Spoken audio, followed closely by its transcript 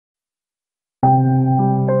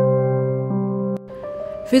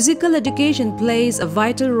Physical education plays a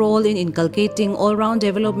vital role in inculcating all-round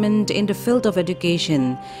development in the field of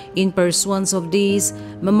education. In pursuance of this,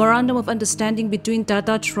 Memorandum of Understanding between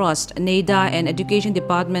Tata Trust, NEDA and Education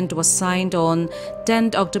Department was signed on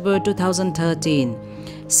 10 October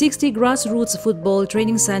 2013. 60 grassroots football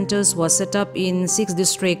training centers were set up in 6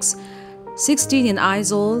 districts, 16 in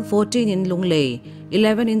Aizawl, 14 in Lung Lei,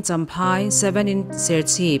 11 in Champhai, 7 in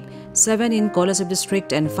Serchhip, 7 in Kolasib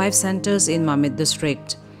district and 5 centers in Mamit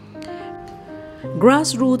district.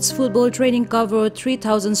 Grassroots football training covered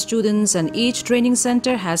 3,000 students and each training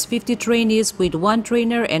center has 50 trainees with 1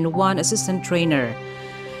 trainer and 1 assistant trainer.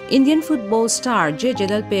 Indian football star J.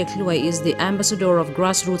 Jelalpe Khluai is the ambassador of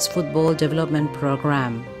Grassroots Football Development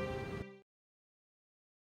Program.